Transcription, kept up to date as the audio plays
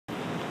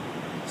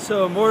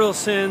So mortal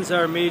sins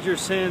are major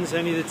sins,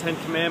 any of the 10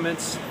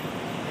 commandments,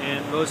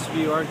 and most of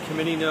you aren't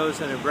committing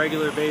those on a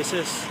regular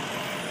basis.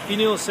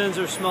 Venial sins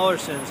are smaller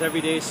sins,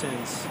 everyday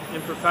sins,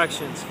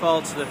 imperfections,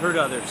 faults that hurt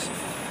others.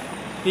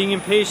 Being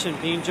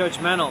impatient, being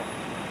judgmental,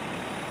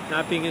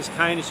 not being as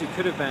kind as you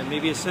could have been,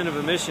 maybe a sin of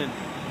omission.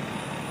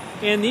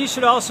 And these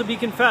should also be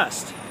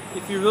confessed.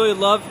 If you really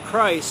love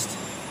Christ,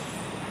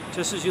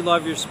 just as you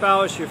love your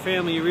spouse, your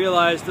family, you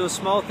realize those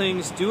small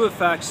things do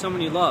affect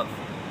someone you love.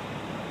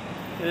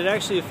 And it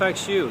actually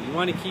affects you. You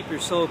want to keep your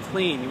soul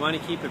clean. You want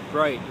to keep it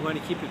bright. You want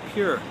to keep it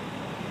pure.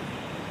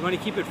 You want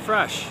to keep it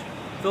fresh,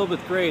 filled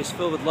with grace,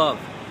 filled with love.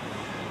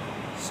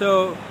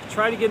 So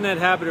try to get in that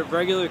habit of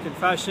regular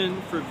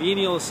confession for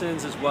venial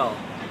sins as well.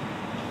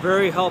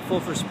 Very helpful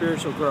for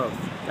spiritual growth.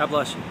 God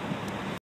bless you.